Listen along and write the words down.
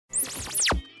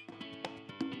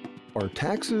Are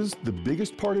taxes the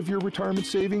biggest part of your retirement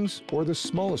savings or the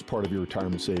smallest part of your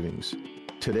retirement savings?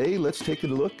 Today, let's take a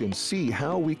look and see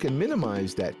how we can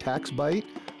minimize that tax bite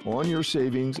on your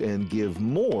savings and give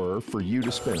more for you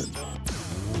to spend.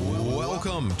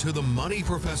 Welcome to The Money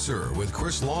Professor with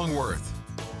Chris Longworth.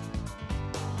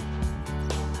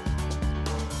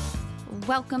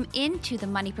 Welcome into The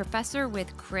Money Professor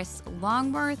with Chris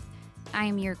Longworth.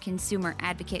 I'm your consumer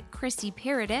advocate, Chrissy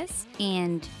Paradis,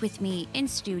 and with me in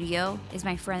studio is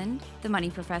my friend, the Money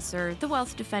Professor, the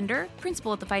Wealth Defender,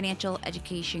 principal at the Financial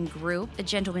Education Group, a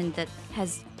gentleman that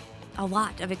has a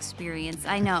lot of experience.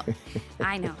 I know.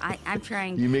 I'm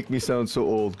trying. You make me sound so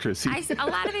old, Chrissy. A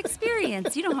lot of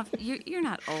experience. You don't have. You're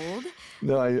not old.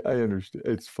 No, I understand.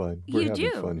 It's fun. We're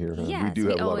having fun here. Huh? Yes, we do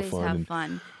have a lot of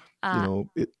fun. Have fun.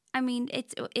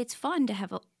 It's fun to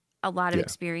have a lot of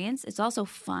experience. It's also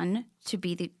fun to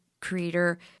be the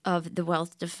creator of the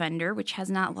Wealth Defender, which has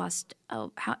not lost.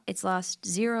 It's lost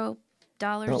 $0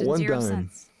 and 0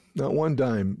 cents. Not one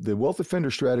dime. The Wealth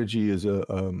Defender strategy is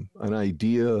an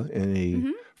idea and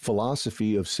a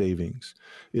philosophy of savings.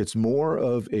 It's more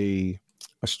of a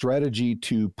strategy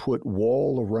to put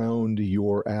wall around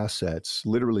your assets,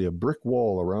 literally a brick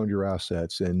wall around your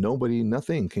assets, and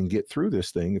nothing can get through this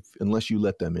thing unless you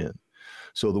let them in.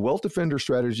 So the Wealth Defender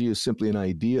strategy is simply an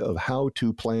idea of how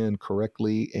to plan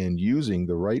correctly and using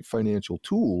the right financial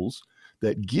tools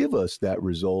that give us that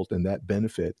result and that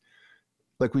benefit.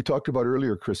 Like we talked about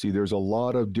earlier, Chrissy, there's a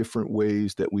lot of different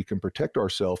ways that we can protect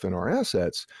ourselves and our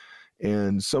assets.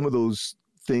 And some of those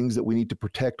things that we need to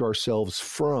protect ourselves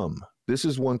from. This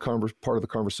is one part of the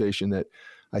conversation that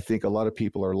I think a lot of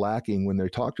people are lacking when they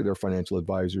talk to their financial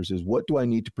advisors is, what do I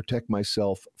need to protect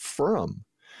myself from?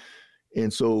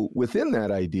 And so within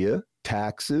that idea,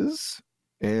 taxes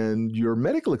and your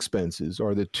medical expenses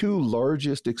are the two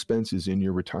largest expenses in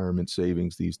your retirement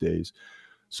savings these days.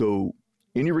 So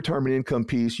in your retirement income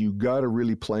piece, you got to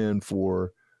really plan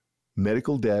for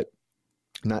medical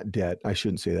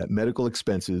medical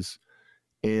expenses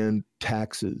and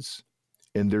taxes.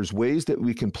 And there's ways that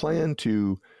we can plan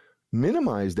to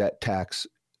minimize that tax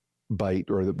bite,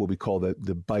 or what we call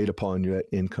the bite upon your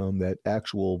income, that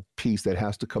actual piece that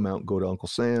has to come out and go to Uncle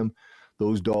Sam.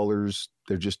 Those dollars,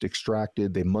 they're just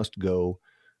extracted. They must go.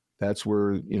 That's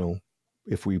where,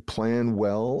 if we plan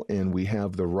well and we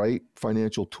have the right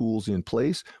financial tools in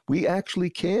place, we actually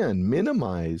can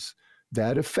minimize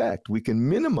that effect. We can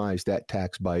minimize that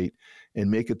tax bite and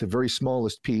make it the very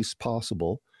smallest piece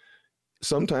possible.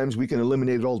 Sometimes we can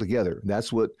eliminate it altogether.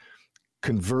 That's what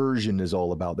conversion is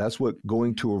all about. That's what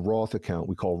going to a Roth account,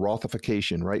 we call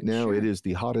Rothification. Right now, It is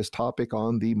the hottest topic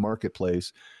on the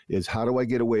marketplace, is how do I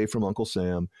get away from Uncle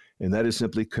Sam? And that is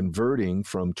simply converting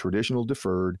from traditional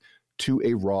deferred to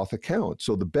a Roth account.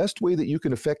 So the best way that you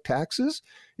can affect taxes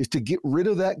is to get rid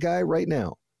of that guy right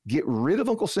now. Get rid of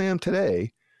Uncle Sam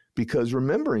today, because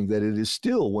remembering that it is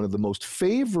still one of the most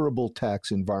favorable tax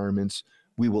environments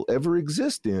we will ever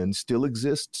exist in still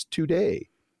exists today.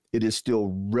 It is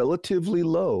still relatively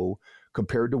low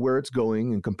compared to where it's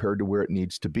going and compared to where it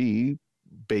needs to be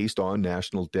based on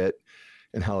national debt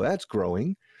and how that's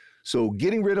growing. So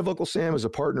getting rid of Uncle Sam as a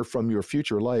partner from your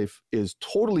future life is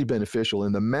totally beneficial,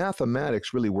 and the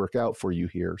mathematics really work out for you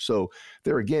here. So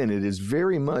there again, it is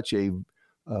very much a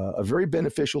very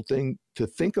beneficial thing to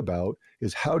think about,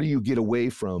 is how do you get away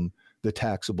from the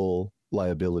taxable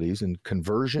liabilities, and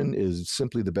conversion is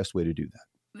simply the best way to do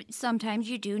that. Sometimes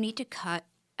you do need to cut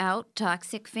out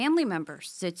toxic family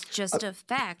members. It's just a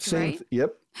fact, right?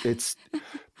 Yep. It's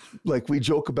like we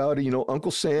joke about it.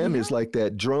 Uncle Sam is like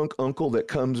that drunk uncle that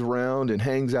comes around and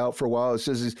hangs out for a while. It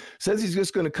says he's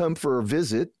just going to come for a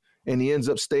visit, and he ends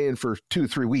up staying for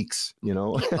 2-3 weeks, He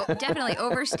definitely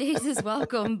overstays his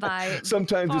welcome by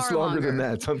sometimes it's longer than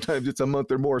that. Sometimes it's a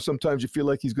month or more. Sometimes you feel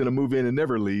like he's going to move in and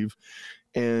never leave.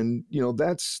 And,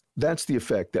 that's the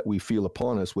effect that we feel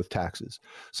upon us with taxes.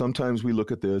 Sometimes we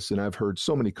look at this, and I've heard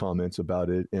so many comments about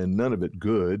it, and none of it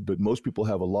good, but most people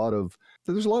have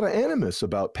there's a lot of animus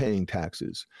about paying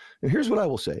taxes. And here's what I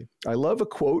will say. I love a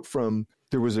quote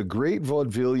there was a great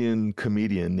vaudevillian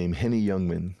comedian named Henny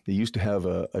Youngman. He used to have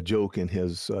a joke in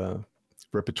his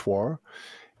repertoire.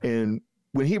 And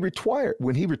when he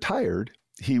retired,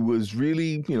 he was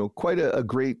really, quite a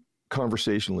great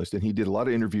conversationalist, and he did a lot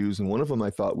of interviews, and one of them I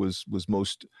thought was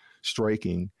most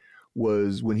striking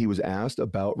was when he was asked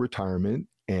about retirement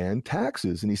and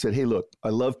taxes. And he said, hey, look, I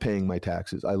love paying my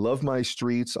taxes. I love my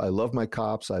streets. I love my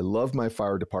cops. I love my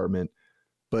fire department.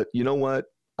 But you know what?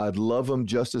 I'd love them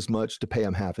just as much to pay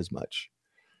them half as much.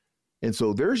 And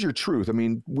so there's your truth. I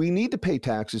mean, we need to pay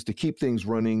taxes to keep things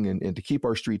running and to keep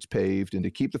our streets paved and to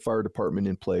keep the fire department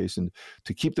in place and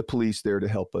to keep the police there to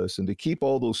help us and to keep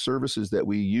all those services that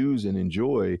we use and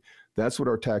enjoy. That's what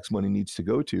our tax money needs to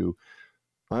go to.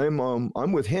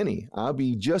 I'm with Henny. I'll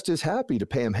be just as happy to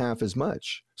pay him half as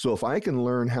much. So if I can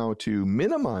learn how to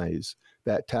minimize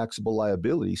that taxable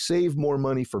liability, save more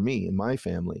money for me and my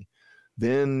family,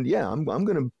 then yeah, I'm going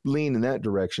to lean in that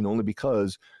direction only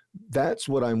because that's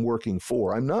what I'm working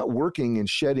for. I'm not working and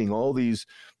shedding all these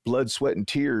blood, sweat, and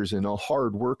tears and all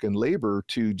hard work and labor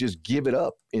to just give it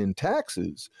up in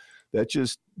taxes. That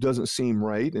just doesn't seem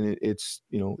right. And it's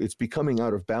becoming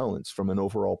out of balance from an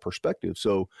overall perspective.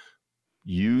 So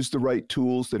use the right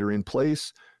tools that are in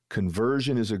place.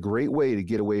 Conversion is a great way to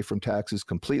get away from taxes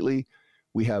completely.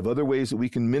 We have other ways that we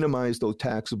can minimize those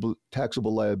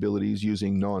taxable liabilities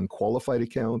using non-qualified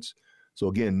accounts. So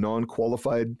again,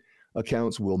 non-qualified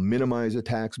accounts will minimize a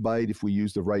tax bite if we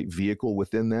use the right vehicle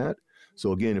within that.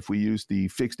 So again, if we use the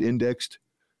fixed indexed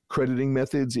crediting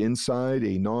methods inside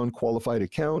a non-qualified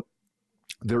account,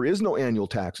 there is no annual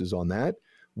taxes on that.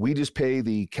 We just pay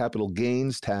the capital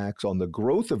gains tax on the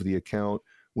growth of the account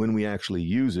when we actually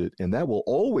use it. And that will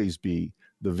always be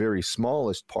the very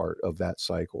smallest part of that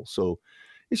cycle. So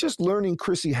it's just learning,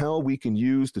 Chrissy, how we can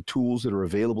use the tools that are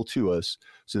available to us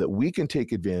so that we can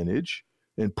take advantage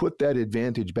and put that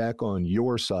advantage back on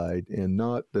your side and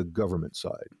not the government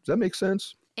side. Does that make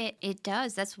sense? It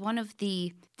does. That's one of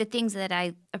the things that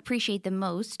I appreciate the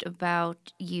most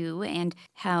about you and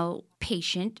how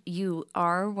patient you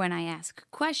are when I ask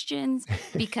questions,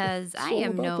 because I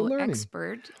am no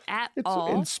expert at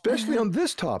all. And especially on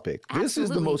this topic. This is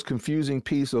the most confusing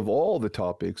piece of all the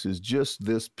topics, is just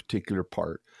this particular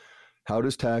part. How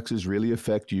does taxes really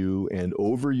affect you? And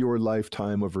over your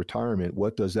lifetime of retirement,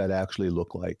 what does that actually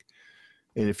look like?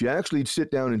 And if you actually sit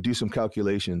down and do some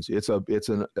calculations, it's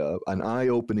an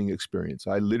eye-opening experience.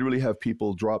 I literally have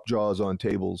people drop jaws on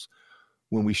tables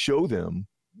when we show them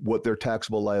what their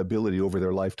taxable liability over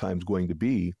their lifetime is going to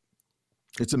be.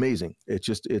 It's amazing.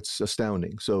 It's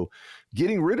astounding. So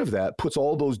getting rid of that puts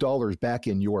all those dollars back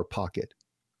in your pocket.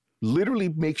 Literally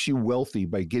makes you wealthy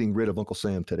by getting rid of Uncle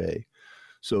Sam today.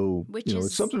 So,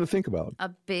 it's something to think about.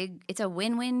 It's a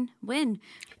win-win-win.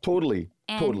 Totally.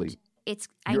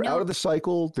 You're out of the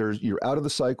cycle. You're out of the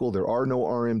cycle. There are no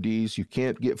RMDs. You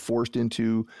can't get forced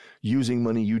into using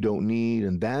money you don't need.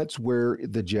 And that's where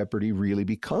the jeopardy really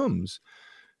becomes.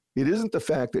 It isn't the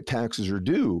fact that taxes are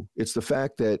due. It's the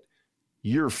fact that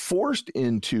you're forced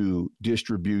into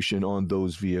distribution on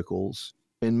those vehicles.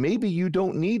 And maybe you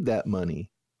don't need that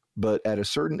money. But at a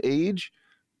certain age,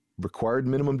 required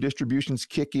minimum distributions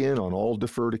kick in on all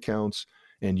deferred accounts.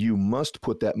 And you must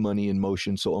put that money in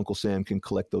motion so Uncle Sam can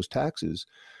collect those taxes.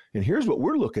 And here's what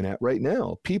we're looking at right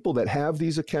now. People that have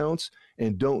these accounts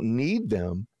and don't need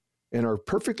them and are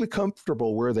perfectly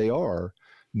comfortable where they are,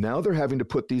 now they're having to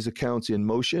put these accounts in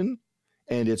motion,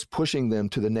 and it's pushing them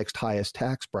to the next highest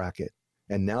tax bracket.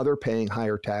 And now they're paying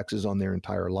higher taxes on their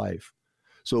entire life.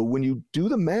 So when you do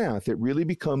the math, it really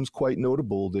becomes quite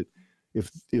notable that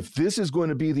if this is going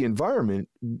to be the environment,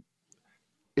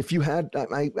 if you had,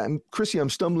 Chrissy, I'm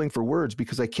stumbling for words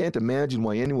because I can't imagine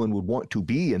why anyone would want to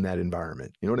be in that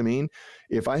environment. You know what I mean?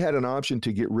 If I had an option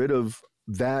to get rid of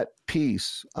that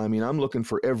piece, I'm looking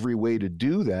for every way to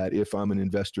do that if I'm an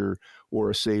investor or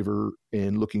a saver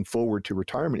and looking forward to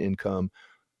retirement income.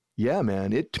 Yeah,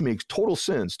 man, it makes total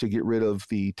sense to get rid of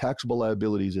the taxable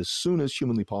liabilities as soon as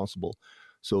humanly possible.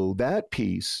 So that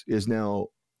piece is now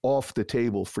off the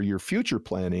table for your future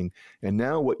planning. And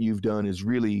now what you've done is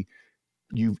really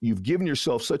You've given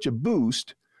yourself such a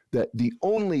boost that the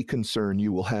only concern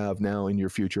you will have now in your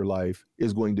future life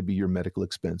is going to be your medical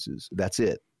expenses. That's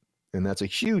it. And that's a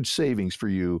huge savings for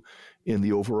you in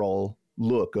the overall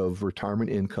look of retirement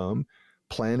income,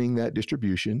 planning that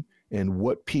distribution, and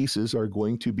what pieces are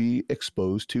going to be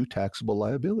exposed to taxable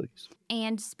liabilities.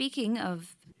 And speaking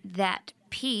of that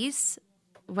piece,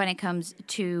 when it comes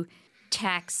to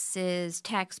taxes,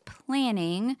 tax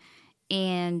planning,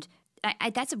 and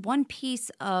that's one piece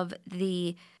of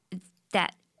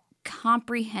that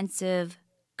comprehensive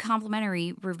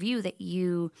complimentary review that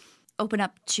you open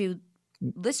up to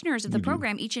listeners of the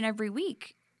program each and every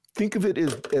week. Think of it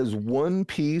as one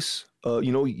piece.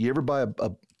 You ever buy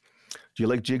do you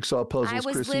like jigsaw puzzles,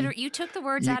 Chrissy? You took the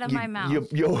words out of my mouth.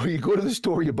 You go to the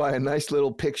store, you buy a nice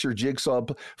little picture jigsaw,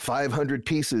 500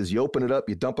 pieces. You open it up,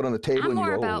 you dump it on the table, I'm and you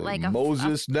more go, about like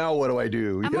Moses, now what do I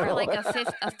do? I'm more like a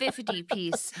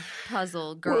 50-piece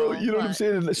puzzle girl. Well, you know what I'm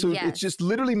saying? So yes. It's just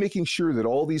literally making sure that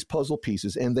all these puzzle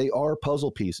pieces, and they are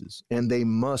puzzle pieces, and they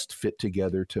must fit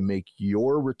together to make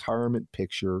your retirement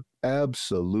picture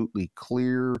absolutely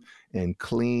clear and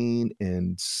clean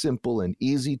and simple and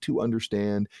easy to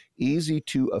understand, easy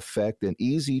to affect, and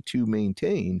easy to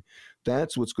maintain,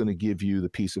 that's what's going to give you the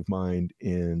peace of mind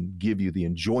and give you the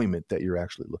enjoyment that you're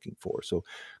actually looking for. So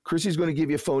Chrissy's going to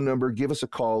give you a phone number. Give us a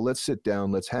call. Let's sit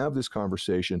down. Let's have this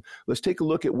conversation. Let's take a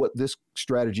look at what this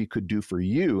strategy could do for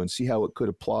you and see how it could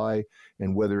apply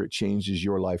and whether it changes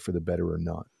your life for the better or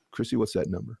not. Chrissy, what's that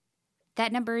number?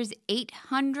 That number is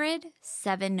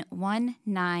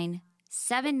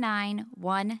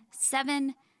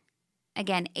 800-719-7917.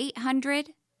 Again,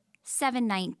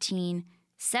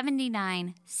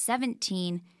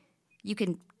 800-719-7917. You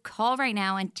can call right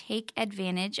now and take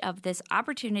advantage of this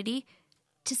opportunity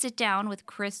to sit down with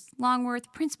Chris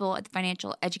Longworth, principal at the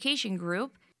Financial Education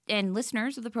Group, and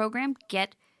listeners of the program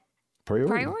get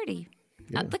priority.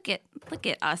 Yeah. Look at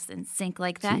us in sync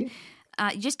like that. See?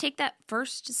 You just take that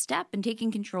first step in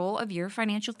taking control of your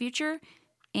financial future,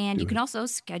 and you can also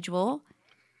schedule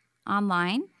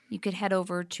online. You could head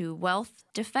over to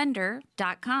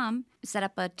wealthdefender.com, set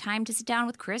up a time to sit down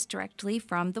with Chris directly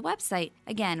from the website.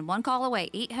 Again, one call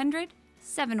away,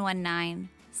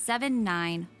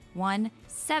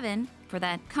 800-719-7917 for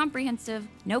that comprehensive,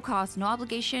 no-cost,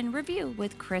 no-obligation review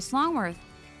with Chris Longworth.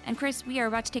 And Chris, we are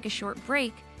about to take a short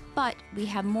break, but we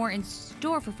have more in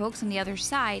store for folks on the other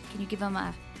side. Can you give them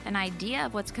an idea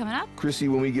of what's coming up? Chrissy,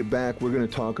 when we get back, we're going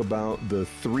to talk about the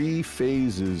 3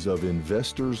 phases of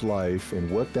investor's life and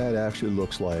what that actually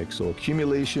looks like. So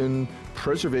accumulation,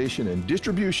 preservation, and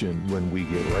distribution when we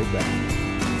get right back.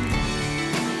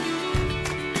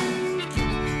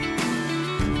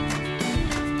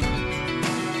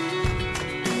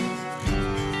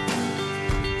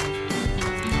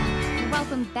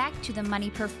 Back to the Money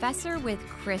Professor with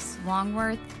Chris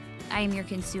Longworth. I am your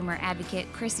consumer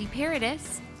advocate, Chrissy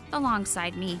Paradis.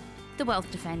 Alongside me, the Wealth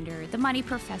Defender, the Money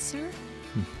Professor,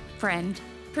 friend,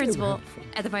 principal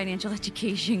at the Financial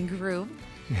Education Group,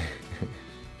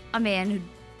 a man who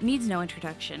needs no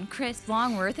introduction, Chris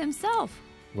Longworth himself.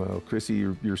 Well, Chrissy,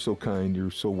 you're so kind.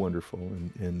 You're so wonderful.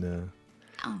 And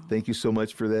thank you so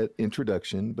much for that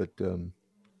introduction. But,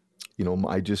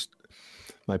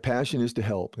 my passion is to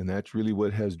help, and that's really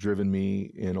what has driven me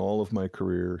in all of my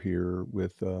career here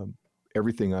with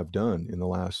everything I've done in the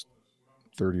last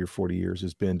 30 or 40 years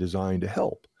has been designed to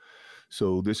help.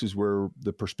 So this is where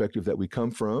the perspective that we come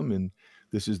from, and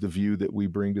this is the view that we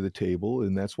bring to the table,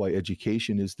 and that's why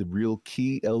education is the real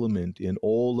key element in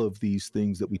all of these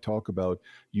things that we talk about.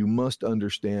 You must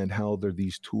understand how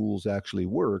these tools actually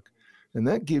work. And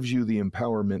that gives you the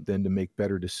empowerment then to make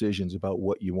better decisions about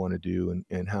what you want to do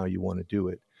and how you want to do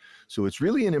it. So it's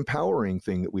really an empowering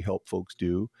thing that we help folks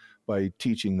do by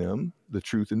teaching them the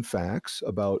truth and facts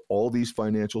about all these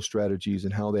financial strategies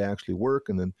and how they actually work,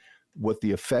 and then what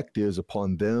the effect is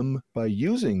upon them by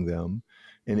using them.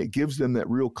 And it gives them that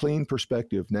real clean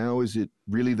perspective. Now, is it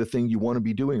really the thing you want to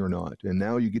be doing or not? And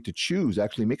now you get to choose,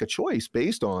 actually make a choice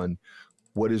based on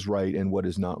what is right and what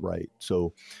is not right.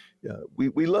 So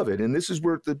we love it. And this is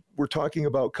where we're talking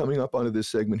about coming up onto this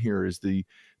segment here is the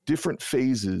different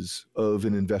phases of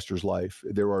an investor's life.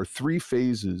 There are 3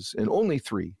 phases, and only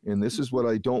 3. And this is what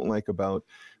I don't like about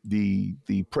the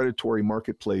predatory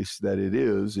marketplace that it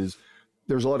is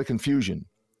there's a lot of confusion,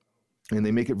 and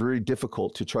they make it very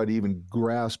difficult to try to even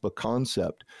grasp a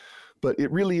concept. But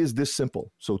it really is this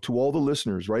simple. So to all the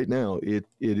listeners right now, it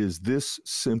is this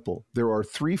simple. There are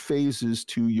 3 phases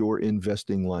to your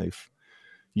investing life.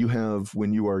 You have,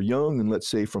 when you are young, and let's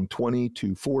say from 20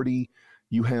 to 40,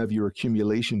 you have your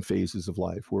accumulation phases of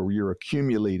life where you're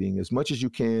accumulating as much as you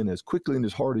can, as quickly and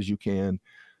as hard as you can.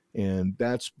 And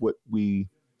that's what we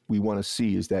want to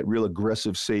see, is that real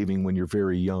aggressive saving when you're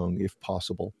very young, if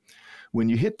possible. When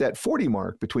you hit that 40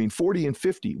 mark, between 40 and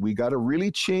 50, we got to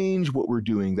really change what we're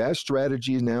doing. That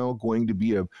strategy is now going to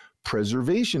be a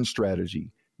preservation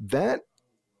strategy. That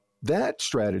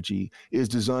strategy is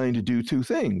designed to do 2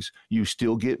 things. You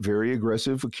still get very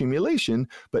aggressive accumulation,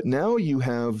 but now you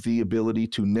have the ability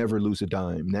to never lose a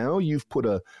dime. Now you've put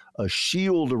a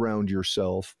shield around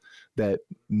yourself that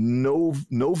no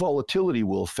volatility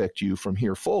will affect you from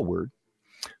here forward.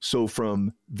 So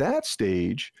from that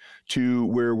stage to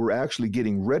where we're actually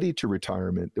getting ready to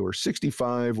retirement, that we're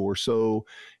 65 or so,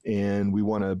 and we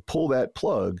want to pull that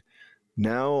plug,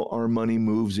 now our money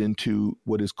moves into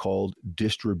what is called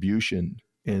distribution.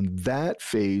 And that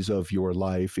phase of your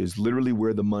life is literally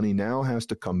where the money now has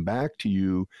to come back to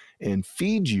you and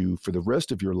feed you for the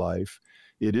rest of your life.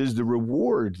 It is the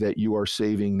reward that you are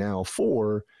saving now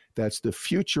for. That's the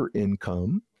future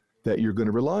income that you're going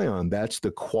to rely on. That's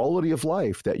the quality of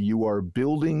life that you are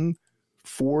building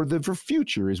for the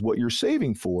future, is what you're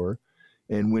saving for.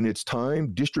 And when it's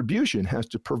time, distribution has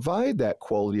to provide that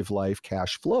quality of life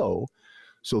cash flow.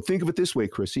 So think of it this way,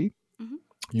 Chrissy. Mhm.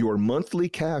 Your monthly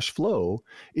cash flow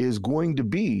is going to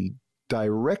be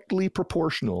directly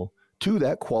proportional to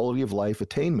that quality of life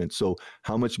attainment. So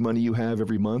how much money you have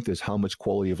every month is how much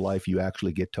quality of life you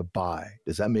actually get to buy.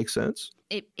 Does that make sense?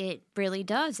 It really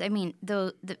does. I mean,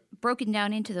 the broken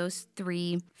down into those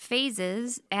 3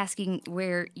 phases, asking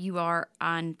where you are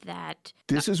on that.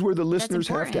 This is where the listeners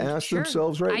have to important. ask Sure.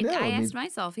 themselves right now. I asked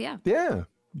myself, yeah. Yeah.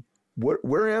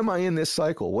 Where am I in this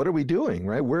cycle? What are we doing,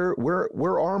 right?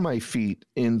 Where are my feet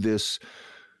in this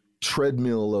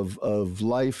treadmill of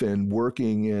life and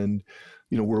working? And,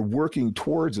 we're working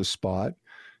towards a spot.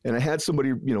 And I had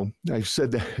somebody, I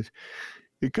said that,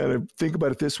 you kind of think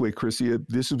about it this way, Chrissy.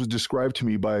 This was described to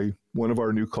me by one of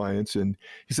our new clients. And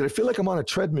he said, I feel like I'm on a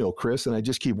treadmill, Chris, and I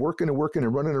just keep working and working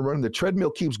and running and running. The treadmill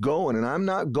keeps going and I'm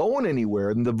not going anywhere.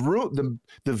 And the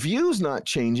view's not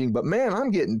changing, but man,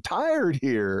 I'm getting tired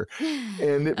here.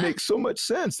 And it makes so much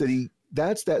sense that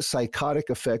that's that psychotic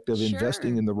effect of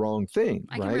investing in the wrong thing,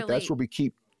 right? That's where we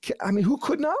keep, who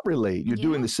could not relate? You're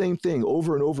doing the same thing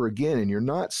over and over again, and you're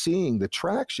not seeing the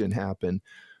traction happen.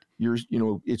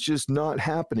 It's just not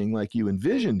happening like you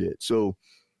envisioned it. So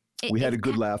we had a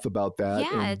good laugh about that.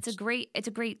 Yeah, it's a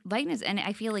great likeness. And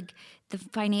I feel like the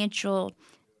financial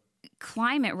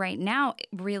climate right now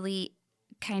really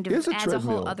kind of adds a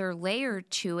whole other layer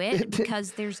to it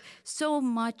because there's so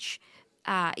much.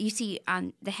 You see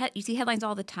headlines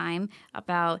all the time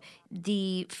about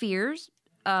the fears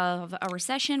of a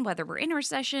recession, whether we're in a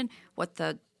recession, what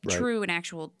the true and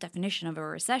actual definition of a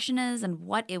recession is, and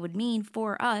what it would mean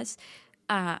for us.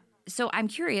 So I'm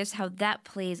curious how that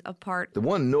plays a part. The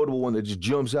one notable one that just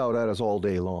jumps out at us all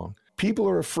day long. People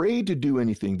are afraid to do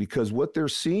anything because what they're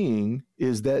seeing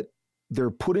is that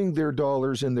they're putting their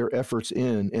dollars and their efforts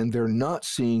in, and they're not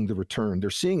seeing the return.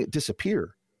 They're seeing it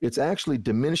disappear. It's actually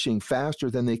diminishing faster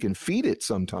than they can feed it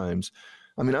sometimes.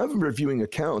 I've been reviewing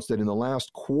accounts that in the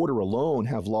last quarter alone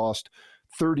have lost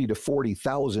 $30,000 to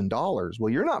 $40,000.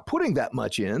 Well, you're not putting that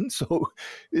much in, so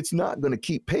it's not going to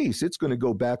keep pace. It's going to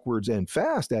go backwards and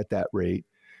fast at that rate.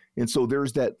 And so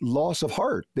there's that loss of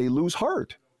heart. They lose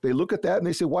heart. They look at that and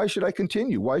they say, why should I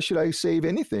continue? Why should I save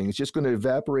anything? It's just going to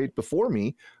evaporate before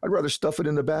me. I'd rather stuff it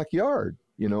in the backyard,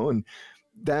 and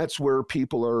that's where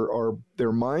people are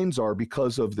their minds are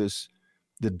because of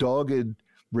the dogged,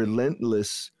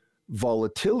 relentless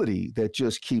volatility that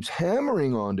just keeps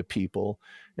hammering onto people.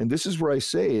 And this is where I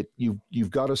say it, you've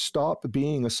got to stop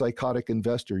being a psychotic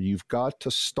investor. You've got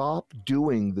to stop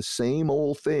doing the same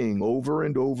old thing over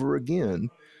and over again.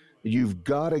 You've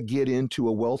got to get into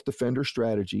a wealth defender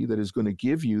strategy that is going to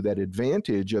give you that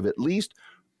advantage of at least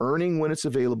earning when it's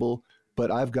available,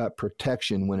 but I've got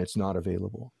protection when it's not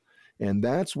available. And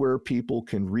that's where people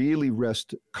can really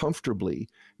rest comfortably.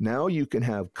 Now you can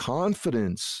have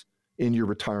confidence in your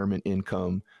retirement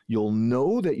income. You'll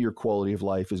know that your quality of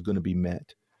life is going to be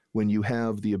met when you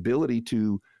have the ability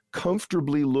to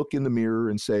comfortably look in the mirror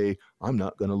and say, I'm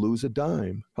not going to lose a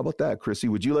dime. How about that, Chrissy?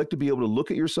 Would you like to be able to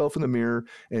look at yourself in the mirror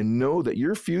and know that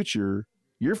your future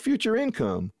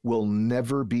income will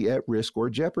never be at risk or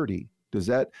jeopardy? Does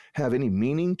that have any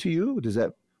meaning to you?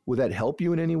 Would that help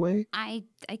you in any way? I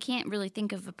can't really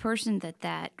think of a person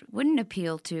that wouldn't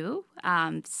appeal to.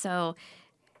 So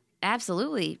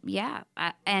absolutely, yeah.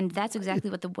 And that's exactly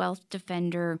what the Wealth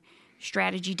Defender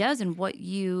strategy does, and what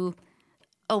you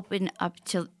open it up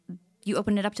to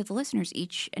the listeners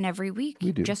each and every week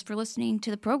just for listening to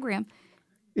the program.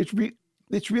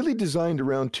 It's really designed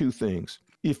around 2 things.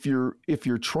 If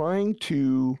you're trying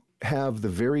to have the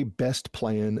very best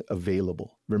plan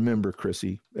available, remember,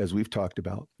 Chrissy, as we've talked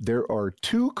about, there are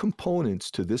 2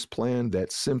 components to this plan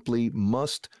that simply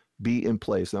must be in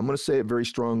place. And I'm going to say it very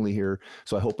strongly here,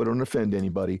 so I hope I don't offend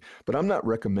anybody, but I'm not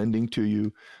recommending to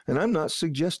you, and I'm not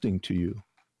suggesting to you.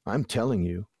 I'm telling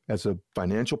you, as a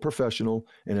financial professional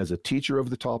and as a teacher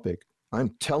of the topic,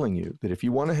 I'm telling you that if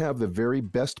you want to have the very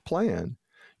best plan,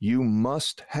 you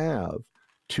must have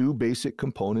 2 basic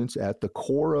components at the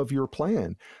core of your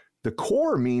plan. The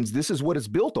core means this is what it's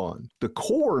built on. The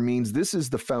core means this is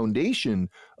the foundation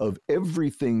of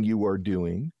everything you are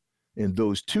doing. And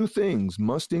those 2 things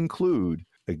must include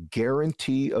a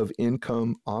guarantee of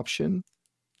income option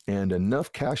and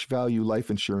enough cash value life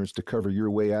insurance to cover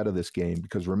your way out of this game.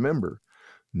 Because remember,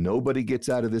 nobody gets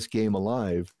out of this game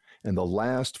alive, and the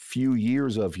last few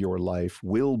years of your life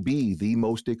will be the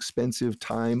most expensive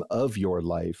time of your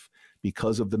life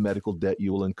because of the medical debt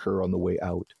you will incur on the way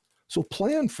out. So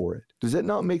plan for it. Does that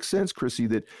not make sense, Chrissy,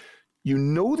 that You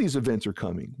know these events are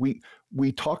coming.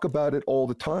 We talk about it all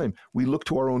the time. We look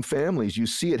to our own families. You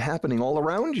see it happening all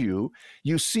around you.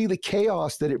 You see the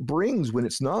chaos that it brings when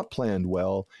it's not planned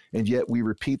well, and yet we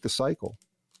repeat the cycle.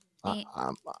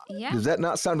 Yeah. Does that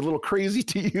not sound a little crazy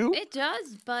to you? It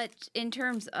does, but in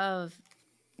terms of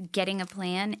getting a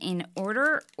plan in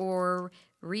order or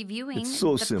reviewing It's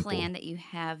so the simple. plan that you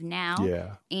have now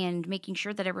Yeah. and making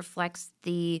sure that it reflects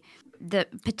the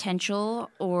potential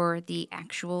or the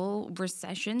actual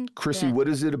recession. Chrissy, that- what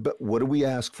is it about? What do we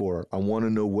ask for? I want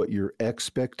to know what your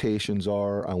expectations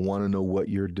are. I want to know what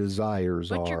your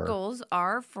desires what are. your goals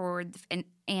are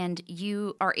and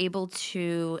you are able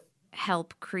to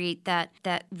help create that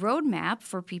roadmap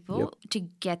for people to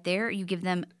get there. You give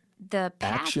them the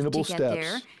path Actionable to get steps.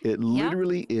 there. It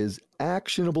literally is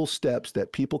actionable steps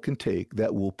that people can take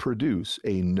that will produce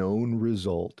a known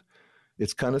result.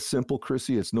 It's kind of simple,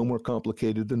 Chrissy. It's no more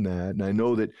complicated than that. And I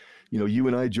know that, you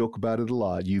and I joke about it a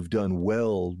lot. You've done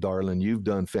well, darling. You've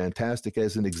done fantastic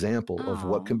as an example of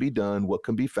what can be done, what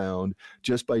can be found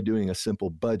just by doing a simple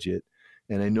budget.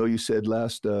 And I know you said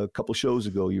last couple shows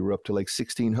ago, you were up to like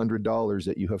 $1,600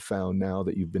 that you have found now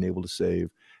that you've been able to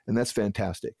save. And that's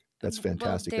fantastic. That's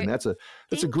fantastic. And that's a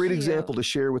great example to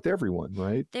share with everyone,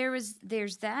 right? There's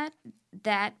that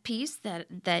piece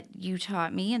that you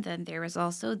taught me, and then there was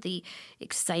also the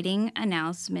exciting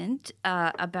announcement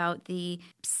about the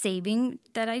saving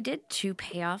that I did to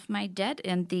pay off my debt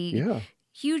and the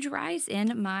huge rise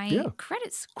in my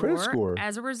credit score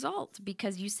as a result,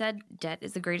 because you said debt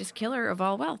is the greatest killer of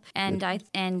all wealth, and I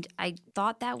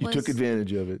thought that was you took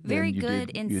advantage of it. Very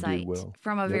good insight you did well.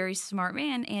 from a very smart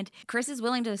man. And Chris is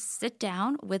willing to sit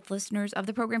down with listeners of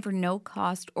the program for no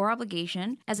cost or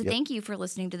obligation as a thank you for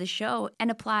listening to the show, and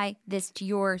apply this to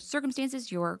your circumstances,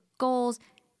 your goals,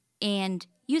 and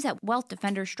use that Wealth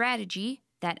Defender strategy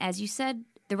that, as you said,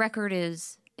 the record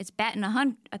is it's batting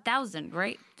 1,000,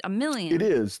 right? 1,000,000. It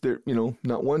is. There,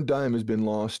 not one dime has been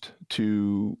lost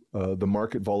to the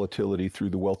market volatility through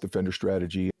the Wealth Defender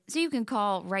strategy. So you can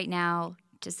call right now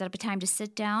to set up a time to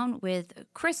sit down with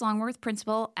Chris Longworth,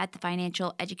 principal at the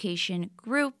Financial Education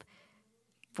Group,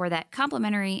 for that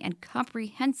complimentary and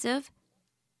comprehensive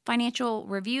financial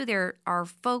review. There are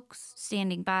folks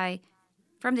standing by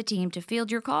from the team to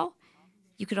field your call.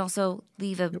 You could also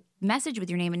leave a message with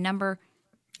your name and number.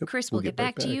 Chris will get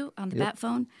back to you on the bat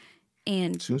phone.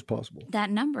 And as soon as possible. That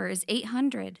number is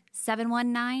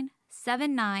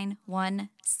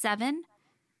 800-719-7917.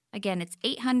 Again, it's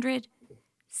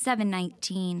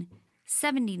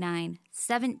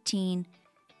 800-719-7917.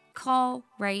 Call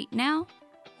right now.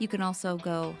 You can also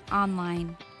go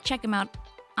online, check them out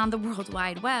on the World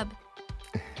Wide Web,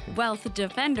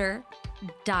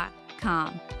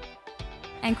 wealthdefender.com.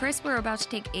 And Chris, we're about to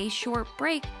take a short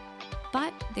break,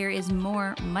 but there is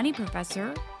more Money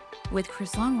Professor with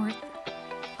Chris Longworth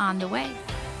on the way.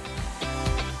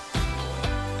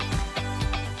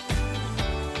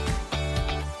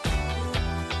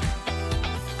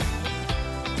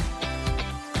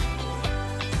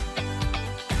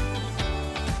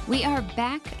 We are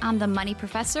back on the Money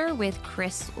Professor with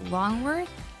Chris Longworth.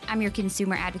 I'm your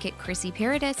consumer advocate, Chrissy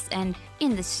Paradis, and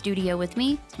in the studio with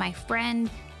me is my friend,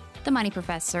 the Money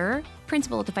Professor,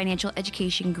 principal at the Financial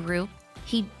Education Group.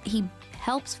 He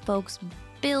helps folks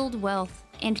build wealth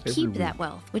and keep that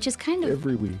wealth, which is kind of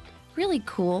every week really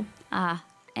cool.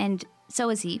 And so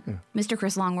is he, Mr.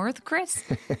 Chris Longworth. Chris,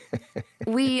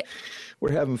 we're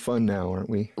having fun now, aren't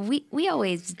we? We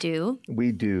always do.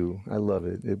 We do. I love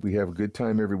it. We have a good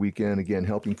time every weekend. Again,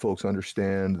 helping folks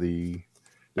understand the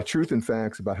truth and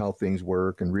facts about how things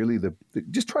work, and really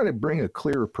just trying to bring a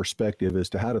clearer perspective as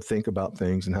to how to think about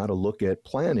things and how to look at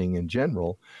planning in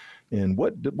general. And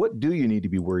what do you need to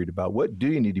be worried about? What do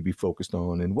you need to be focused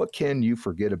on? And what can you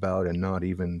forget about and not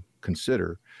even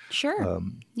consider? Sure.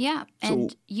 Yeah.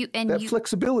 And that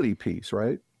flexibility piece,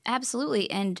 right? Absolutely.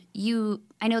 And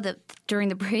I know that during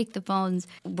the break, the phones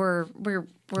were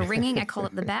ringing. I call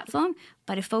it the bat phone.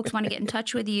 But if folks want to get in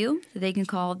touch with you, they can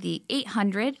call the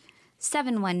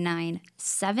 800-719-7917,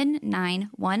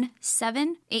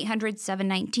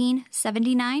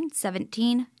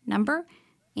 800-719-7917 number,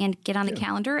 and get on the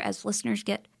calendar as listeners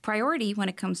get priority when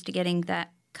it comes to getting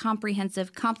that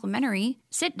comprehensive, complimentary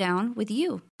sit down with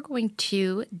you. We're going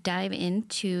to dive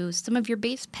into some of your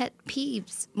base pet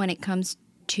peeves when it comes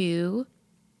to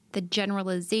the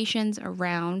generalizations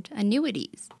around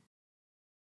annuities.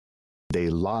 They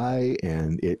lie,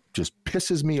 and it just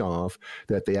pisses me off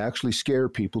that they actually scare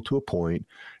people to a point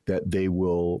that they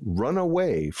will run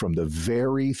away from the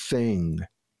very thing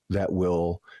that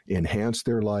will enhance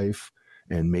their life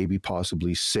and maybe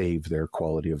possibly save their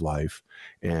quality of life.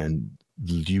 And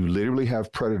You literally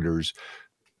have predators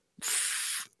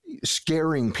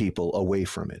scaring people away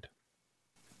from it.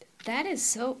 That is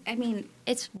so, I mean,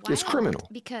 it's wild. It's criminal.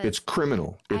 Because it's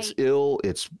criminal. It's ill.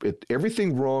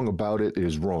 Everything wrong about it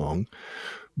is wrong.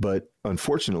 But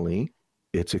unfortunately,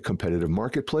 it's a competitive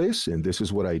marketplace. And this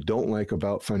is what I don't like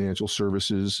about financial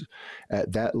services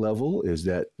at that level is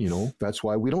that, that's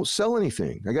why we don't sell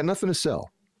anything. I got nothing to sell.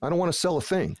 I don't want to sell a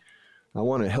thing. I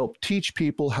want to help teach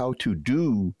people how to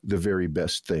do the very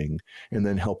best thing and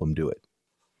then help them do it.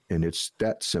 And it's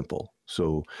that simple.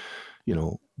 So,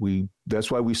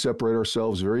 that's why we separate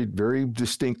ourselves very, very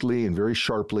distinctly and very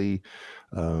sharply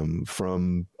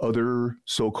from other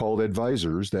so-called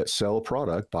advisors that sell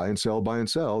product, buy and sell, buy and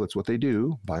sell. That's what they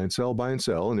do, buy and sell, buy and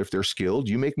sell. And if they're skilled,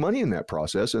 you make money in that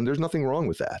process, and there's nothing wrong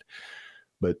with that.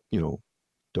 But,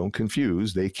 don't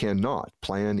confuse. They cannot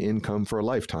plan income for a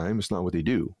lifetime. It's not what they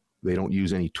do. They don't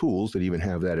use any tools that even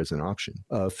have that as an option.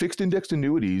 Fixed indexed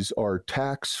annuities are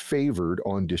tax favored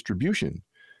on distribution.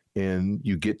 And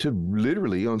you get to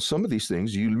literally, on some of these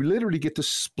things, you literally get to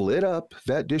split up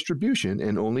that distribution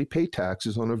and only pay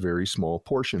taxes on a very small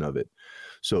portion of it.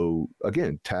 So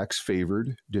again, tax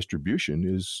favored distribution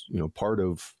is, part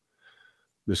of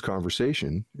this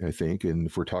conversation, I think. And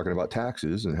if we're talking about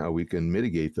taxes and how we can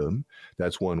mitigate them,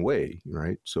 that's one way,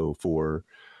 right? So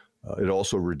it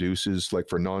also reduces, like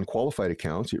for non-qualified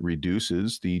accounts, it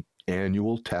reduces the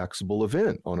annual taxable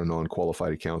event on a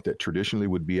non-qualified account that traditionally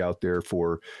would be out there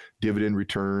for dividend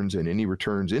returns, and any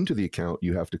returns into the account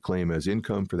you have to claim as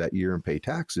income for that year and pay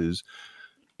taxes.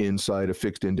 Inside a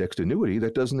fixed indexed annuity,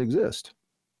 that doesn't exist.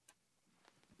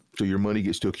 So your money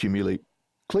gets to accumulate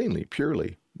cleanly,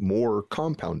 purely, more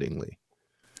compoundingly.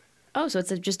 Oh, so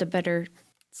it's just a better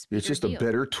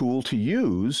tool to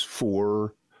use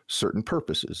for certain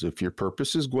purposes. If your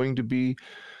purpose is going to be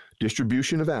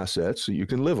distribution of assets, so you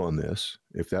can live on this,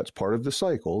 if that's part of the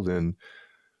cycle, then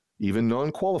even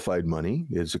non-qualified money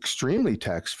is extremely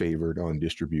tax favored on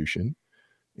distribution.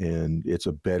 And it's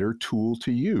a better tool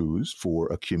to use for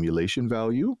accumulation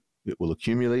value. It will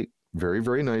accumulate very,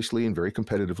 very nicely and very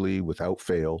competitively without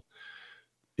fail.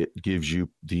 It gives you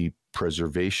the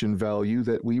preservation value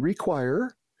that we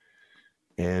require.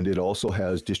 And it also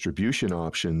has distribution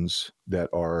options that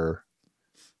are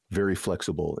very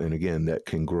flexible. And again, that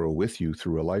can grow with you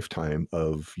through a lifetime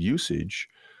of usage.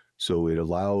 So it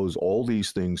allows all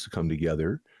these things to come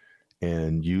together,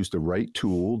 and use the right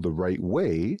tool the right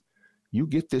way. You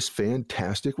get this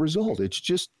fantastic result. It's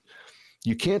just,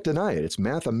 you can't deny it. It's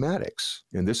mathematics.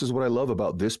 And this is what I love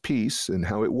about this piece and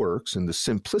how it works and the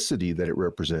simplicity that it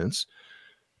represents.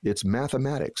 It's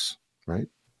mathematics, right?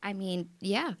 I mean,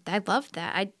 yeah, I love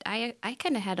that. I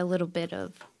kind of had a little bit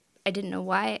of, I didn't know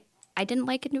why I didn't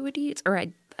like annuities, or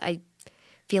I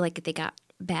feel like they got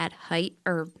bad hype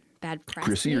or bad press.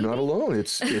 Chrissy, maybe? You're not alone.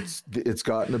 It's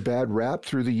gotten a bad rap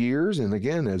through the years. And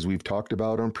again, as we've talked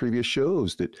about on previous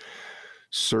shows, that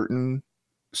certain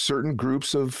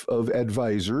groups of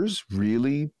advisors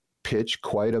really pitch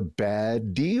quite a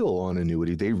bad deal on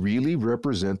annuity. They really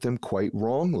represent them quite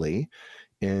wrongly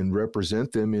and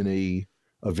represent them in a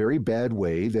very bad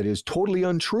way that is totally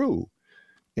untrue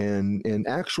and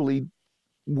actually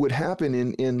would happen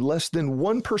in less than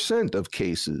 1% of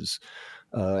cases.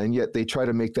 And yet they try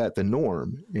to make that the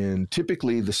norm. And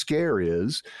typically the scare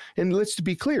is, and let's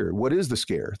be clear, what is the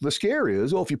scare? The scare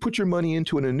is, if you put your money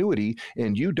into an annuity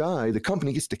and you die, the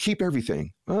company gets to keep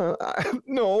everything.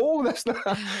 No, that's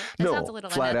not.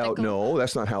 Flat out, no,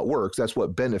 that's not how it works. That's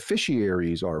what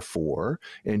beneficiaries are for.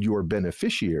 And your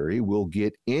beneficiary will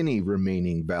get any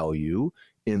remaining value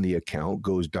in the account,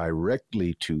 goes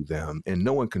directly to them, and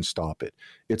no one can stop it.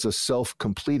 It's a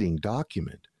self-completing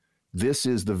document. This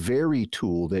is the very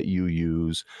tool that you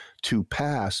use to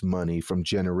pass money from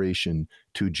generation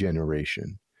to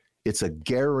generation. It's a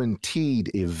guaranteed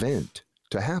event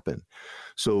to happen.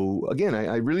 So again,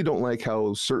 I really don't like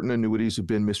how certain annuities have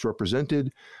been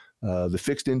misrepresented. The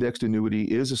fixed indexed annuity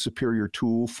is a superior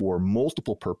tool for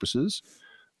multiple purposes: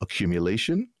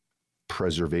 accumulation,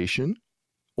 preservation,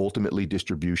 ultimately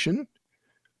distribution.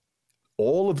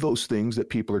 All of those things that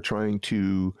people are trying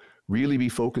to really be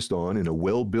focused on in a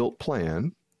well-built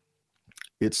plan,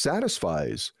 it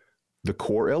satisfies the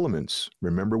core elements.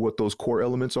 Remember what those core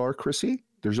elements are, Chrissy?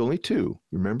 There's only two.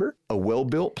 Remember? A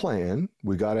well-built plan.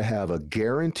 We got to have a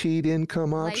guaranteed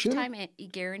income option. Lifetime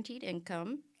guaranteed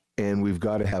income. And we've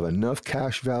got to have enough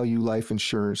cash value life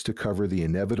insurance to cover the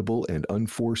inevitable and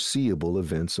unforeseeable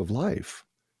events of life.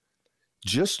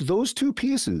 Just those two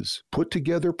pieces put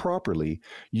together properly,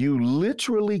 you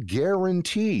literally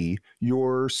guarantee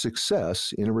your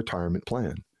success in a retirement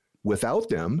plan. Without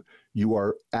them, you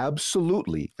are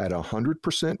absolutely at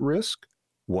 100% risk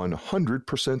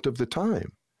 100% of the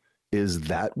time. Is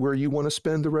that where you want to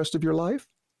spend the rest of your life?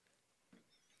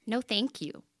 No, thank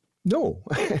you. No.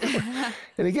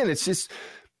 And again, it's just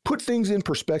put things in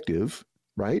perspective,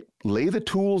 right? Lay the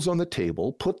tools on the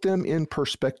table, put them in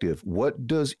perspective. What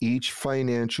does each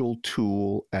financial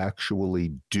tool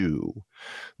actually do?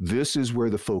 This is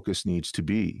where the focus needs to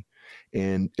be.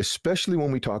 And especially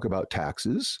when we talk about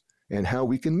taxes and how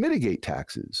we can mitigate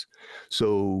taxes.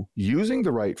 So using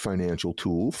the right financial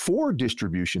tool for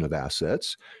distribution of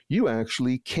assets, you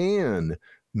actually can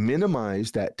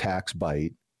minimize that tax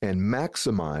bite and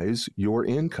maximize your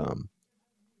income.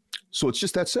 So it's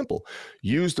just that simple.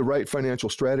 Use the right financial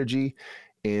strategy,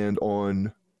 and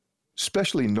on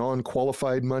especially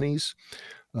non-qualified monies,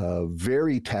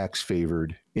 very tax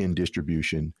favored in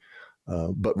distribution.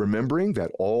 But remembering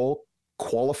that all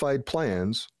qualified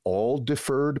plans, all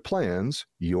deferred plans,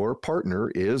 your partner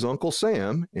is Uncle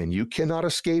Sam, and you cannot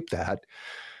escape that.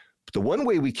 But the one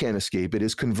way we can't escape it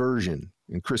is conversion.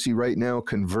 And Chrissy, right now,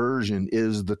 conversion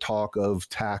is the talk of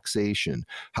taxation.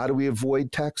 How do we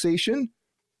avoid taxation?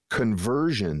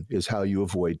 Conversion is how you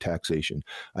avoid taxation.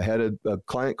 I had a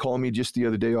client call me just the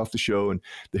other day off the show, and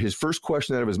his first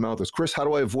question out of his mouth was, Chris, how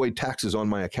do I avoid taxes on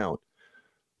my account?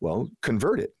 Well,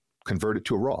 convert it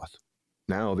to a Roth.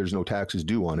 Now there's no taxes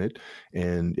due on it,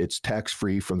 and it's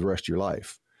tax-free from the rest of your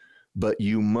life. But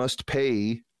you must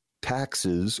pay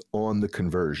taxes on the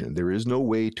conversion. There is no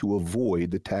way to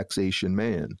avoid the taxation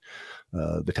man.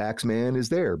 The tax man is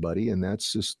there, buddy, and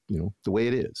that's just, the way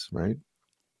it is, right?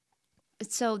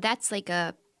 So that's like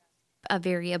a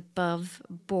very above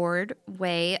board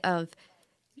way of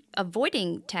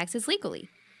avoiding taxes legally,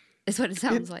 is what it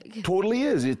sounds like. Totally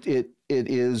is. It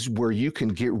is where you can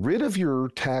get rid of your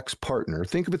tax partner.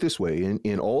 Think of it this way.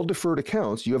 In all deferred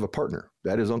accounts, you have a partner.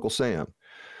 That is Uncle Sam.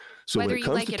 So whether you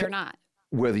like it or not.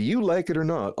 Whether you like it or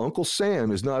not, Uncle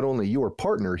Sam is not only your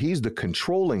partner, he's the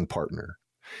controlling partner.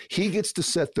 He gets to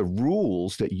set the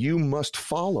rules that you must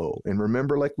follow. And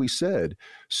remember, like we said,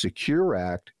 Secure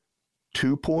Act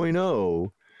 2.0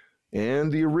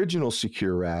 and the original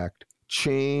Secure Act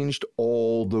changed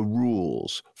all the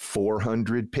rules.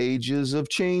 400 pages of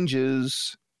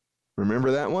changes.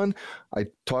 Remember that one? I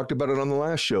talked about it on the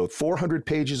last show. 400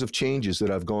 pages of changes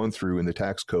that I've gone through in the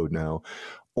tax code now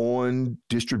on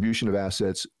distribution of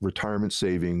assets, retirement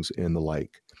savings, and the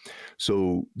like.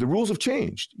 So the rules have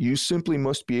changed. You simply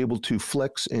must be able to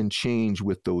flex and change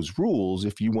with those rules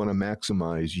if you want to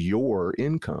maximize your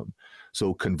income.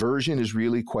 So conversion is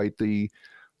really quite the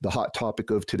hot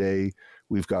topic of today.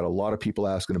 We've got a lot of people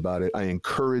asking about it. I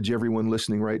encourage everyone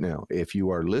listening right now. If you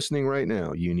are listening right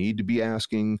now, you need to be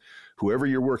asking whoever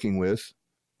you're working with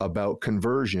about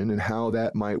conversion and how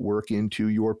that might work into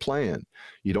your plan.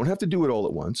 You don't have to do it all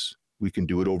at once. We can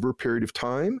do it over a period of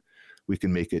time. We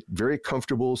can make it very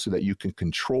comfortable so that you can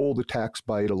control the tax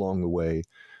bite along the way.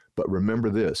 But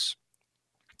remember this,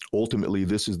 ultimately,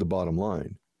 this is the bottom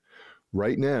line.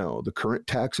 Right now, the current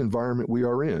tax environment we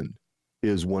are in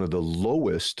is one of the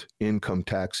lowest income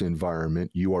tax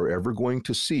environment you are ever going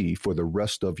to see for the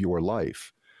rest of your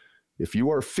life. If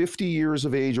you are 50 years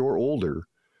of age or older,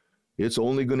 it's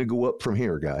only going to go up from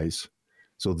here, guys.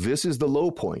 So this is the low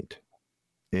point.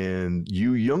 And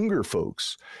you younger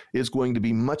folks, it's going to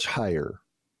be much higher.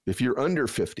 If you're under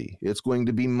 50, it's going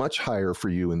to be much higher for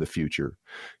you in the future.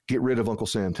 Get rid of Uncle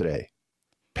Sam today.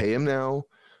 Pay him now.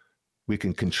 We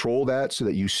can control that so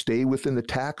that you stay within the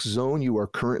tax zone you are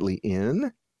currently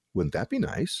in. Wouldn't that be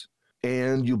nice?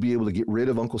 And you'll be able to get rid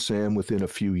of Uncle Sam within a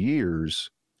few years.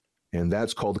 And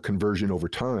that's called the conversion over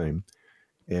time.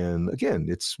 And again,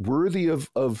 it's worthy of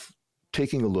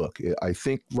taking a look. I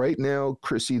think right now,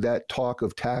 Chrissy, that talk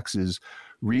of taxes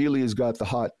really has got the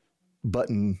hot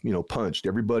button, punched.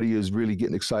 Everybody is really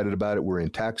getting excited about it. We're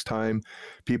in tax time.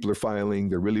 People are filing.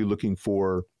 They're really looking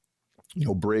for,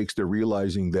 breaks. They're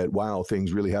realizing that, wow,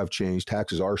 things really have changed.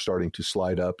 Taxes are starting to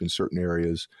slide up in certain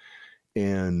areas.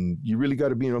 And you really got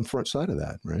to be on the front side of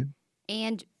that, right?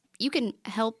 And you can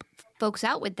help folks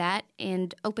out with that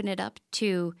and open it up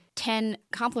to 10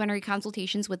 complimentary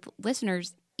consultations with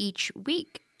listeners each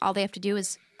week. All they have to do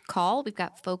is call. We've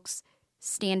got folks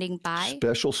standing by.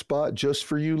 Special spot just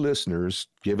for you listeners.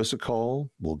 Give us a call.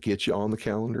 We'll get you on the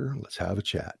calendar. Let's have a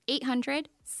chat.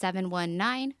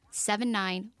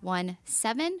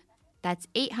 800-719-7917. That's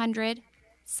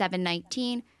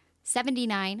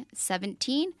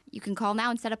 800-719-7917. You can call now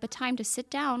and set up a time to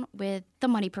sit down with the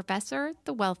Money Professor,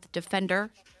 the Wealth Defender,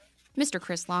 Mr.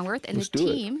 Chris Longworth, and the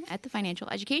team at the Financial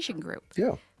Education Group.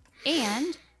 Yeah.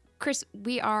 And, Chris,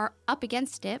 we are up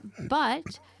against it,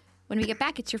 but when we get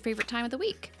back, it's your favorite time of the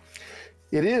week.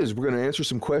 It is. We're going to answer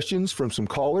some questions from some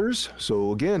callers.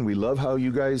 So again, we love how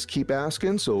you guys keep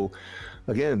asking. So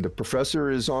again, the professor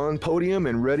is on podium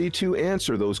and ready to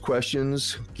answer those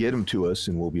questions. Get them to us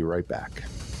and we'll be right back.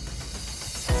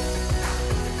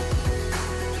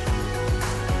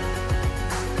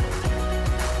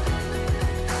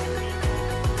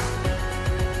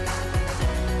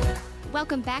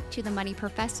 Welcome back to The Money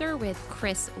Professor with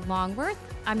Chris Longworth.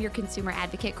 I'm your consumer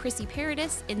advocate, Chrissy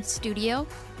Paradis, in studio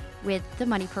with The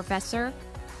Money Professor,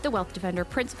 the Wealth Defender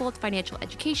Principal at the Financial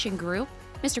Education Group,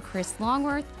 Mr. Chris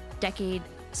Longworth,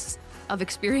 decades of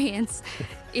experience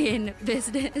in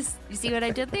business. You see what I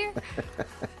did there?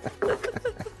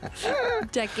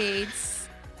 Decades.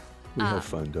 We have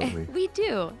fun, don't we? We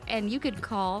do. And you could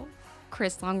call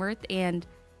Chris Longworth and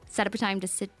set up a time to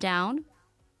sit down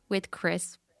with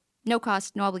Chris. No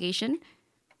cost, no obligation.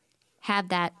 Have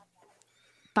that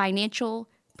financial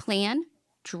plan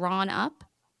drawn up.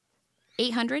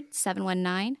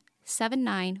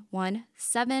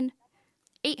 800-719-7917.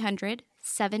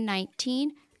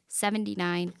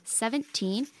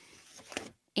 800-719-7917.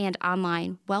 And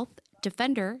online,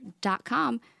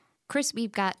 wealthdefender.com. Chris,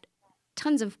 we've got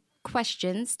tons of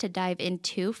questions to dive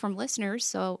into from listeners.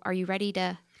 So are you ready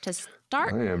to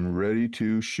start? I am ready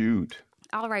to shoot.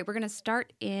 All right, we're going to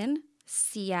start in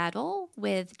Seattle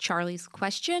with Charlie's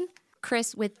question.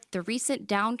 Chris, with the recent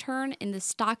downturn in the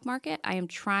stock market, I am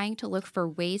trying to look for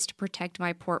ways to protect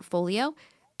my portfolio.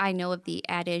 I know of the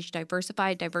adage,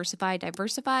 diversify, diversify,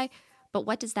 diversify, but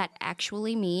what does that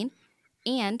actually mean?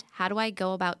 And how do I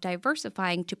go about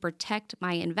diversifying to protect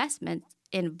my investments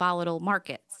in volatile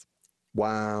markets?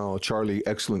 Wow, Charlie,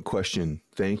 excellent question.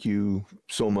 Thank you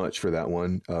so much for that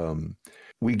one.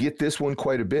 We get this one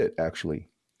quite a bit, actually.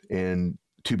 And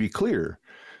to be clear,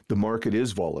 the market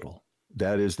is volatile.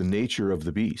 That is the nature of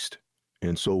the beast.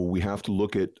 And so we have to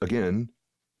look at, again,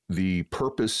 the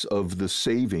purpose of the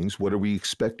savings. What are we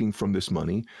expecting from this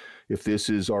money? If this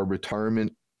is our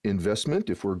retirement investment,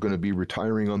 if we're going to be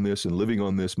retiring on this and living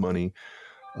on this money,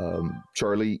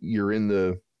 Charlie, you're in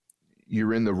the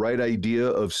right idea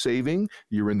of saving.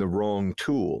 You're in the wrong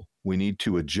tool. We need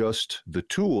to adjust the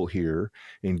tool here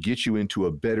and get you into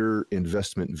a better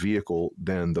investment vehicle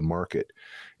than the market.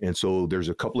 And so there's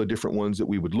a couple of different ones that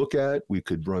we would look at. We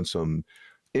could run some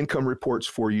income reports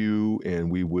for you, and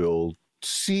we will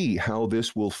see how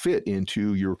this will fit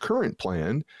into your current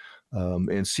plan,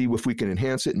 and see if we can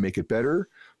enhance it and make it better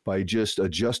by just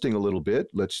adjusting a little bit.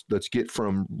 Let's get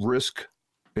from risk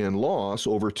and loss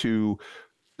over to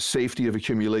safety of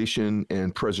accumulation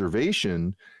and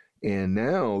preservation. And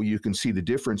now you can see the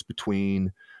difference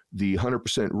between the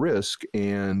 100% risk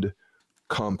and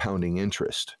compounding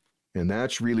interest. And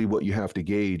that's really what you have to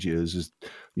gauge is,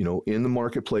 in the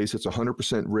marketplace, it's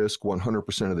 100% risk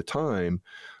 100% of the time.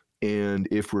 And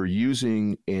if we're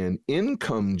using an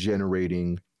income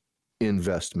generating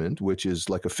investment, which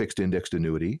is like a fixed indexed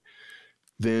annuity,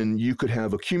 then you could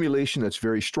have accumulation that's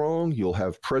very strong. You'll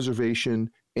have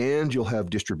preservation and you'll have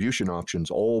distribution options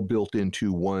all built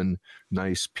into one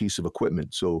nice piece of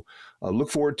equipment. So look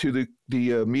forward to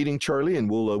the meeting, Charlie, and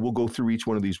we'll go through each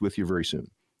one of these with you very soon.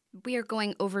 We are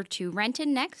going over to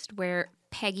Renton next, where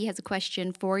Peggy has a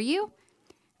question for you.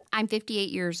 I'm 58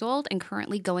 years old and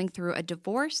currently going through a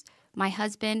divorce. My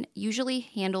husband usually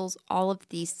handles all of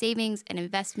these savings and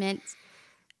investments,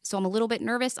 so I'm a little bit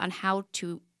nervous on how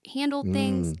to handle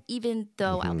things, even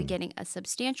though I'll be getting a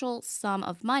substantial sum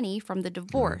of money from the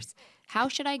divorce. How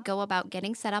should I go about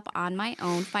getting set up on my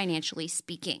own, financially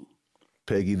speaking?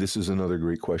 Peggy, this is another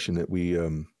great question that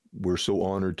we're so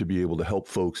honored to be able to help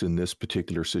folks in this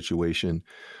particular situation.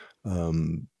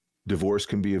 Divorce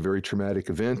can be a very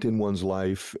traumatic event in one's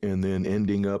life, and then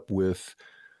ending up with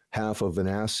half of an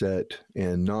asset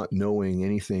and not knowing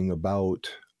anything about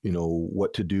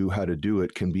what to do, how to do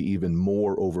it, can be even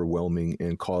more overwhelming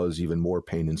and cause even more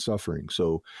pain and suffering.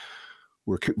 So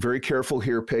we're very careful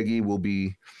here, Peggy. We'll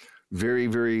be very,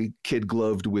 very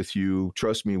kid-gloved with you.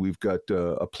 Trust me, we've got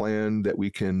a plan that we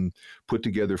can put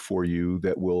together for you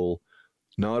that will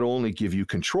not only give you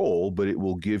control, but it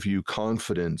will give you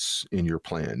confidence in your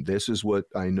plan. This is what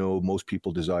I know most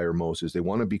people desire most, is they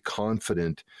want to be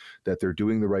confident that they're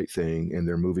doing the right thing and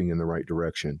they're moving in the right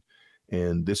direction.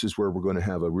 And this is where we're going to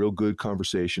have a real good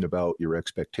conversation about your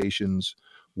expectations.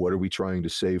 What are we trying to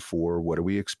save for? What are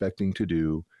we expecting to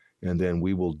do? And then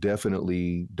we will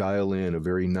definitely dial in a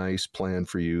very nice plan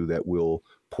for you that will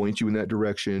point you in that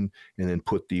direction and then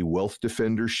put the Wealth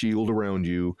Defender shield around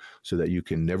you so that you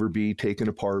can never be taken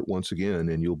apart once again,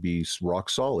 and you'll be rock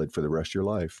solid for the rest of your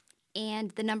life.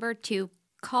 And the number to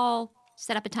call,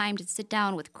 set up a time to sit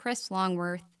down with Chris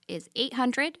Longworth is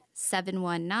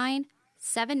 800-719-7917.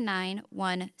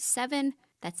 800-719-7917.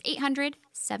 That's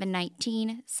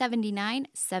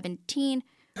 800-719-7917.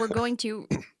 We're going to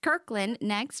Kirkland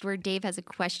next, where Dave has a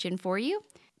question for you.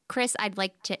 Chris, I'd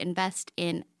like to invest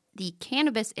in the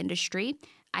cannabis industry.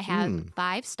 I have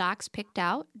 5 stocks picked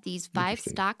out. These 5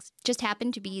 stocks just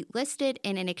happen to be listed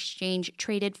in an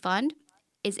exchange-traded fund.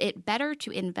 Is it better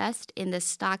to invest in the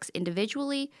stocks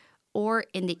individually or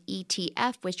in the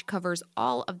ETF, which covers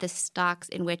all of the stocks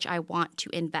in which I want to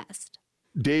invest?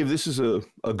 Dave, this is a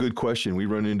good question. We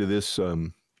run into this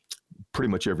pretty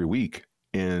much every week.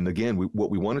 And again, what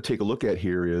we want to take a look at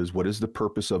here is, what is the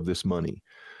purpose of this money?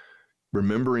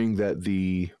 Remembering that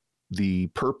the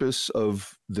purpose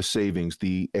of the savings,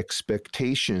 the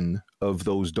expectation of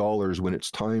those dollars when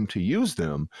it's time to use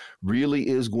them, really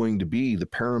is going to be the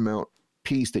paramount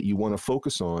piece that you want to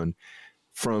focus on.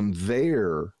 From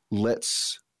there,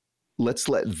 let's let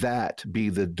that be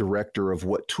the director of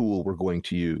what tool we're going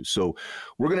to use. So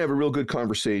we're going to have a real good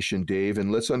conversation, Dave,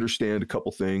 and let's understand a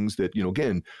couple things that,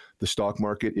 again, the stock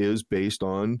market is based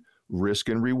on risk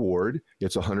and reward.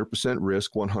 It's 100%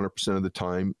 risk 100% of the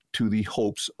time to the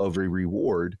hopes of a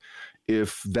reward.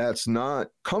 If that's not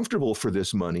comfortable for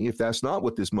this money, if that's not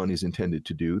what this money is intended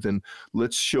to do, then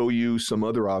let's show you some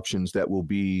other options that will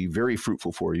be very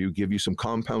fruitful for you, give you some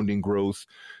compounding growth,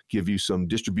 give you some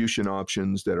distribution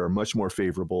options that are much more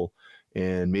favorable,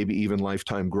 and maybe even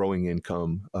lifetime growing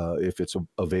income if it's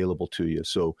available to you.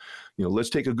 So, let's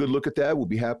take a good look at that. We'll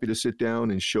be happy to sit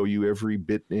down and show you every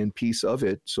bit and piece of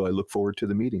it. So I look forward to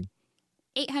the meeting.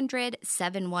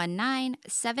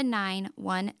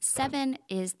 800-719-7917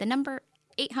 is the number,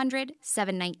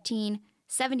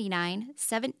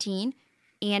 800-719-7917.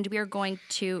 And we are going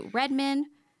to Redmond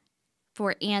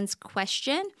for Ann's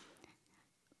question.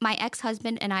 My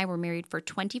ex-husband and I were married for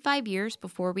 25 years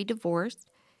before we divorced.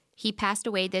 He passed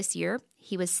away this year.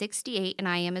 He was 68 and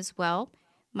I am as well.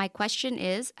 My question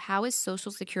is, how is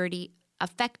Social Security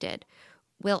affected?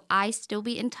 Will I still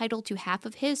be entitled to half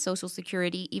of his Social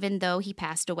Security even though he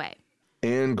passed away?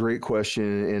 And great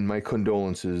question, and my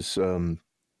condolences. I'm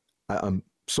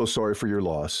so sorry for your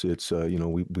loss. It's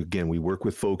we work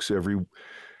with folks every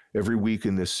week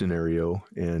in this scenario,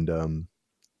 and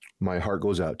my heart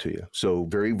goes out to you. So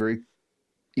very, very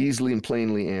easily and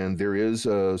plainly, and there is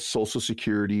Social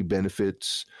Security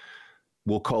benefits,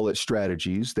 we'll call it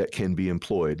strategies, that can be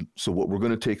employed. So what we're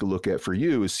going to take a look at for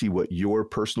you is see what your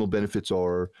personal benefits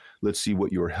are. Let's see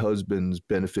what your husband's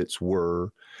benefits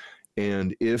were.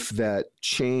 And if that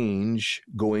change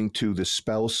going to the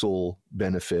spousal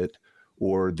benefit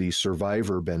or the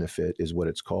survivor benefit is what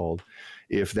it's called,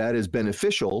 if that is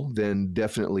beneficial, then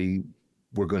definitely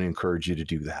we're going to encourage you to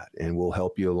do that. And we'll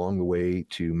help you along the way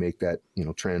to make that,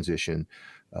 transition.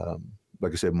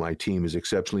 Like I said, my team is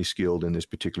exceptionally skilled in this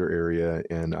particular area,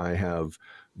 and I have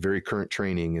very current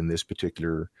training in this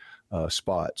particular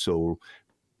spot. So,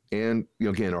 and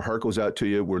again, our heart goes out to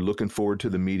you. We're looking forward to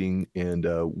the meeting, and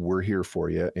we're here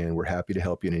for you, and we're happy to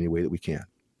help you in any way that we can.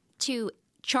 To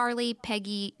Charlie,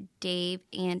 Peggy, Dave,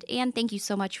 and Ann, thank you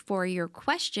so much for your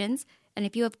questions. And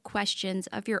if you have questions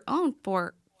of your own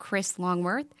for Chris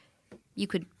Longworth, you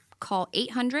could call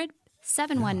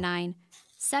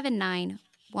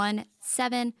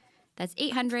 800-719-7917. That's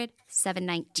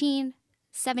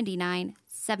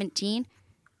 800-719-7917,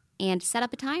 and set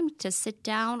up a time to sit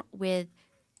down with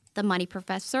the Money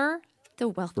Professor, the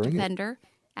Wealth Defender,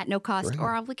 at no cost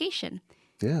or obligation.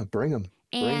 Yeah, bring them.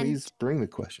 And bring the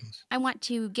questions. I want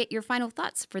to get your final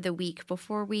thoughts for the week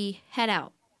before we head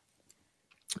out.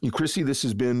 Chrissy, this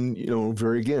has been,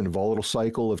 very volatile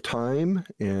cycle of time,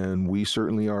 and we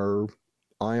certainly are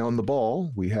eye on the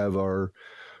ball. We have our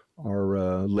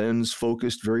lens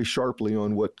focused very sharply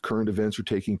on what current events are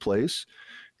taking place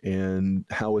and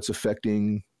how it's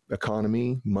affecting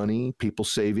economy, money,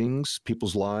 people's savings,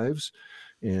 people's lives.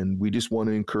 And we just want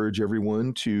to encourage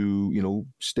everyone to,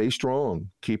 stay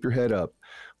strong, keep your head up.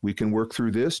 We can work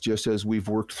through this just as we've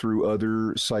worked through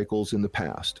other cycles in the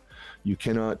past. You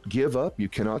cannot give up. You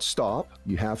cannot stop.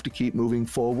 You have to keep moving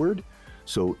forward.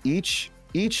 So each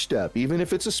step, even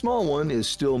if it's a small one, is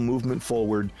still movement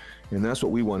forward. And that's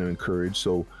what we want to encourage.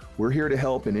 So we're here to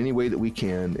help in any way that we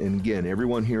can. And again,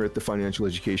 everyone here at the Financial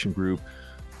Education Group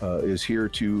is here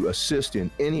to assist in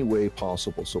any way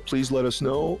possible. So please let us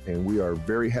know, and we are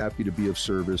very happy to be of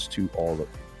service to all of you.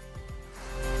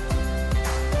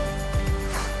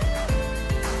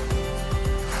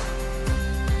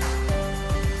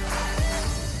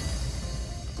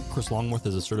 Chris Chris Longworth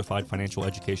is a certified financial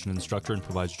education instructor and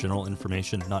provides general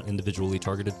information, not individually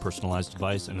targeted, personalized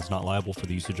advice, and is not liable for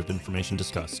the usage of information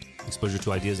discussed. Exposure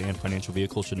to ideas and financial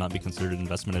vehicles should not be considered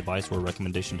investment advice or a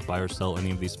recommendation to buy or sell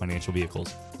any of these financial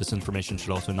vehicles. This information should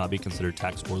also not be considered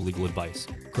tax or legal advice.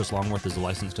 Chris Longworth is a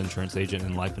licensed insurance agent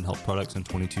in life and health products in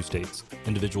 22 states.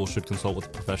 Individuals should consult with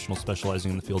a professional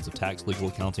specializing in the fields of tax, legal,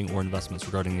 accounting, or investments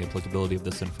regarding the applicability of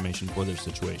this information for their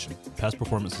situation. Past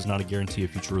performance is not a guarantee of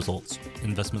future results.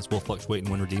 Investments will fluctuate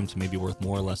and when redeemed may be worth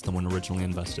more or less than when originally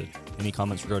invested. Any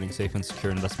comments regarding safe and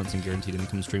secure investments and guaranteed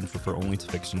income streams refer only to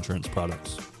fixed insurance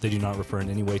products. They do not refer in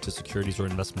any way to securities or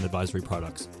investment advisory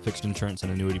products. Fixed insurance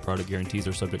and annuity product guarantees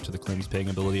are subject to the claims paying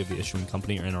ability of the issuing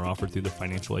company and are offered through the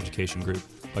Financial Education Group.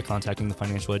 By contacting the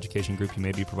Financial Education Group, you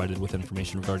may be provided with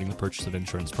information regarding the purchase of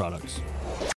insurance products.